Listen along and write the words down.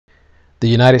The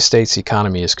United States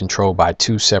economy is controlled by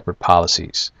two separate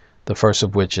policies, the first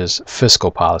of which is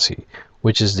fiscal policy,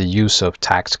 which is the use of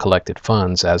tax-collected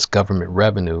funds as government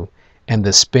revenue and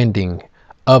the spending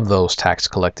of those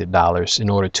tax-collected dollars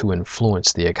in order to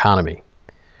influence the economy.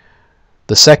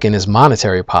 The second is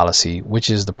monetary policy, which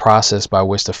is the process by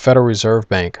which the Federal Reserve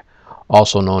Bank,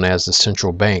 also known as the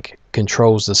central bank,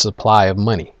 controls the supply of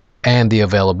money and the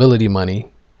availability of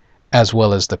money, as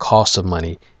well as the cost of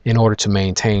money, in order to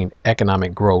maintain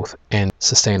economic growth and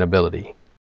sustainability.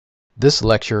 This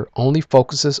lecture only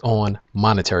focuses on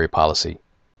monetary policy.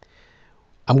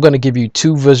 I'm going to give you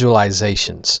two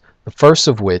visualizations, the first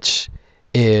of which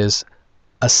is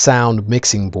a sound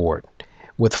mixing board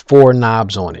with 4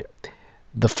 knobs on it.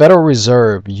 The Federal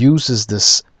Reserve uses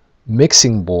this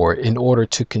mixing board in order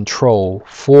to control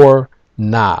 4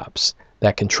 knobs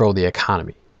that control the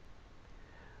economy.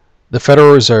 The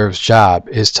Federal Reserve's job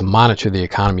is to monitor the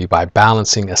economy by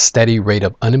balancing a steady rate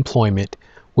of unemployment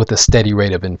with a steady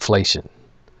rate of inflation,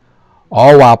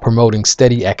 all while promoting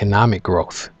steady economic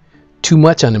growth. Too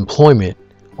much unemployment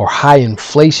or high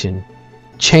inflation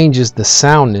changes the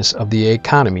soundness of the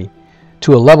economy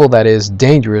to a level that is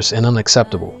dangerous and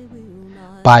unacceptable.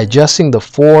 By adjusting the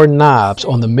 4 knobs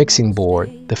on the mixing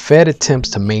board, the Fed attempts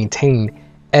to maintain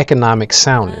economic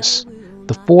soundness.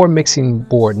 The 4 mixing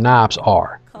board knobs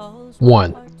are: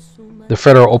 1. The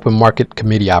Federal Open Market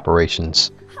Committee operations.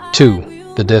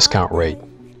 2. The discount rate.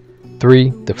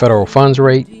 3. The federal funds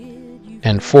rate.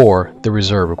 And 4. The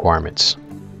reserve requirements.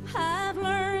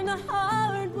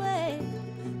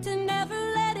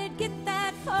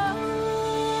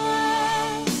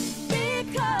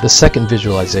 The second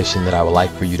visualization that I would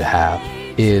like for you to have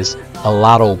is a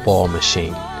lotto ball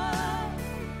machine.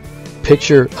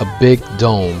 Picture a big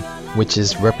dome, which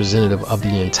is representative of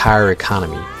the entire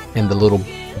economy, and the little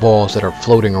balls that are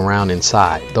floating around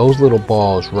inside. Those little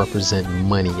balls represent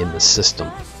money in the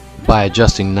system. By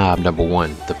adjusting knob number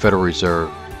 1, the Federal Reserve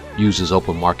uses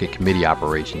open market committee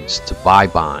operations to buy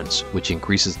bonds, which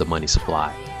increases the money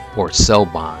supply, or sell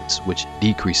bonds, which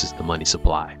decreases the money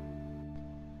supply.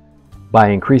 By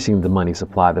increasing the money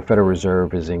supply, the Federal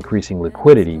Reserve is increasing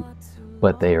liquidity,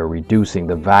 but they are reducing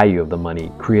the value of the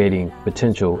money, creating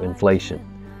potential inflation.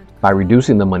 By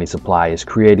reducing the money supply is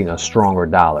creating a stronger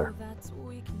dollar.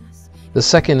 The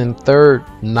second and third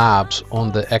knobs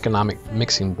on the economic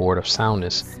mixing board of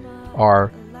soundness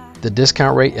are the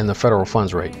discount rate and the federal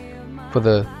funds rate. For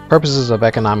the purposes of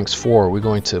Economics 4, we're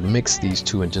going to mix these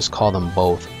two and just call them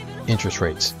both interest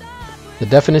rates. The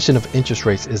definition of interest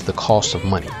rates is the cost of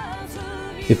money.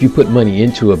 If you put money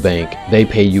into a bank, they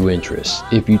pay you interest.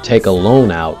 If you take a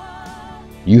loan out,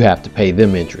 you have to pay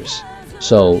them interest.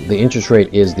 So the interest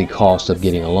rate is the cost of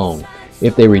getting a loan.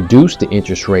 If they reduce the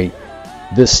interest rate,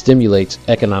 this stimulates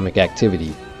economic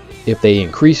activity. If they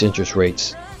increase interest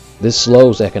rates, this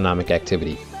slows economic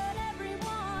activity.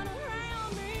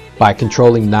 By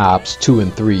controlling knobs 2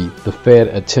 and 3, the Fed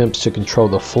attempts to control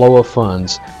the flow of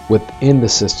funds within the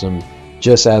system,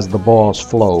 just as the balls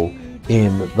flow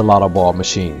in the lotto ball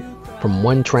machine. From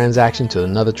one transaction to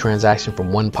another transaction,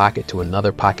 from one pocket to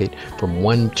another pocket, from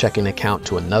one checking account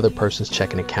to another person's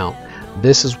checking account.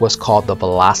 This is what's called the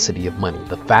velocity of money.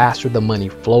 The faster the money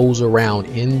flows around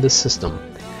in the system,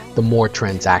 the more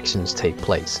transactions take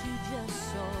place.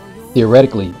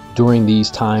 Theoretically, during these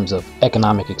times of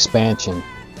economic expansion,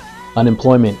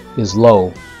 unemployment is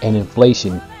low and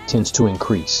inflation tends to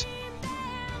increase.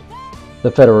 The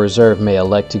Federal Reserve may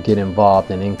elect to get involved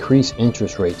and increase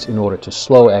interest rates in order to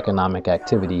slow economic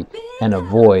activity and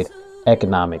avoid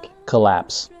economic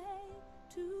collapse.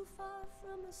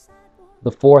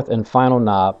 The fourth and final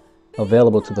knob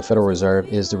available to the Federal Reserve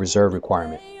is the reserve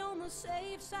requirement.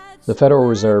 The Federal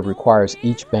Reserve requires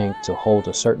each bank to hold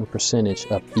a certain percentage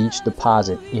of each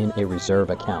deposit in a reserve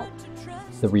account.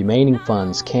 The remaining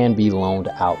funds can be loaned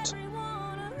out.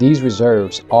 These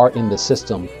reserves are in the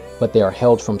system, but they are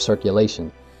held from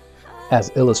circulation,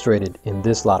 as illustrated in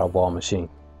this lotto ball machine.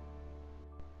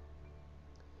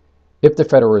 If the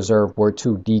Federal Reserve were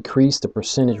to decrease the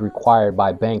percentage required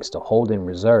by banks to hold in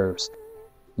reserves,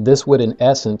 this would in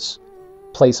essence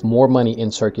place more money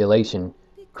in circulation,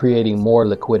 creating more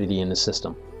liquidity in the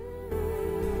system.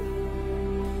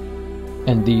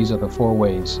 And these are the 4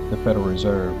 ways the Federal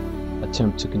Reserve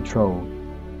attempts to control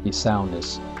the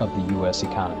soundness of the U.S.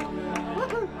 economy.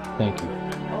 Thank you.